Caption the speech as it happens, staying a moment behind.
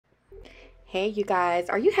Hey you guys,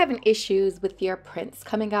 are you having issues with your prints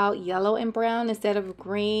coming out yellow and brown instead of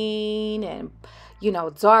green and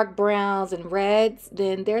dark browns and reds?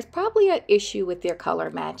 Then there's probably an issue with your color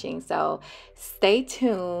matching. So stay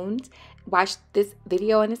tuned, watch this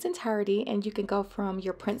video in its entirety, and you can go from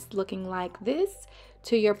your prints looking like this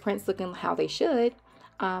to your prints looking how they should,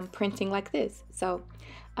 printing like this. So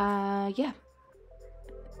yeah.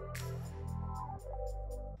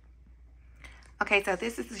 Okay, so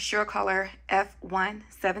this is the SureColor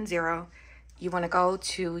F-170. You want to go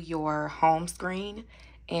to your home screen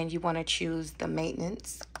and you want to choose the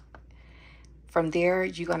maintenance. From there,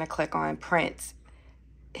 you're going to click on print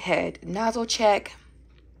head nozzle check.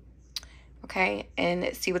 Okay, and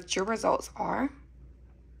see what your results are.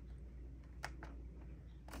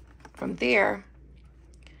 From there,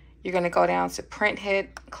 you're going to go down to print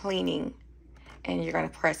head cleaning and you're going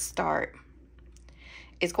to press start.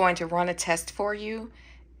 It's going to run a test for you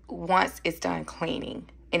once it's done cleaning,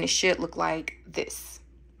 and it should look like this.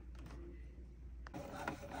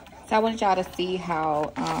 So I wanted y'all to see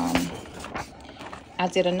how I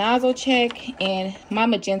did a nozzle check, and my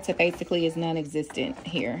magenta basically is non-existent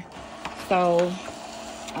here. So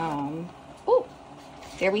oh,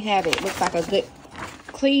 there we have it. Looks like a good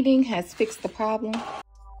cleaning has fixed the problem.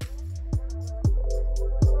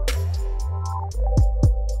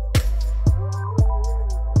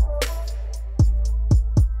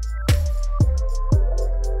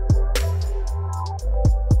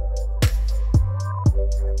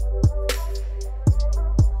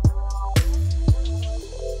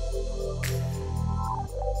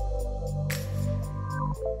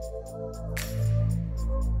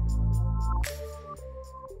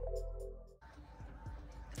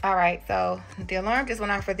 All right, so the alarm just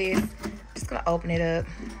went off for this. I'm just gonna open it up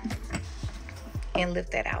and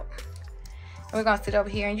lift that out. And we're gonna sit over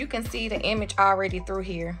here, and you can see the image already through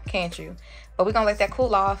here, can't you? But we're gonna let that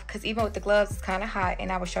cool off, because even with the gloves, it's kind of hot,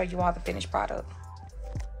 and I will show you all the finished product.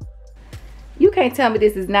 You can't tell me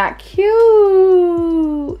this is not cute.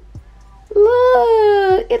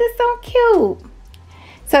 Look, it is so cute.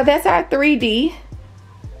 So that's our 3D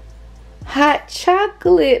hot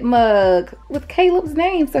chocolate mug with Caleb's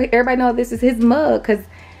name, so everybody knows this is his mug, because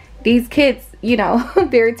these kids,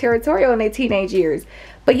 very territorial in their teenage years.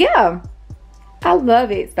 But yeah, I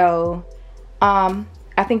love it. So I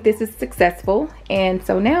think this is successful, and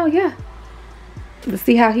so now, yeah, let's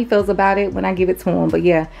see how he feels about it when I give it to him. But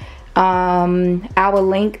yeah, I will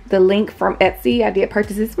link the link from Etsy. I did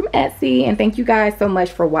purchase this from Etsy, and thank you guys so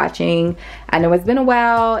much for watching. I know it's been a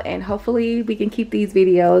while, and hopefully we can keep these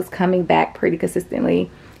videos coming back pretty consistently.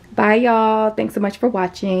 Bye y'all, thanks so much for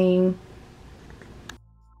watching.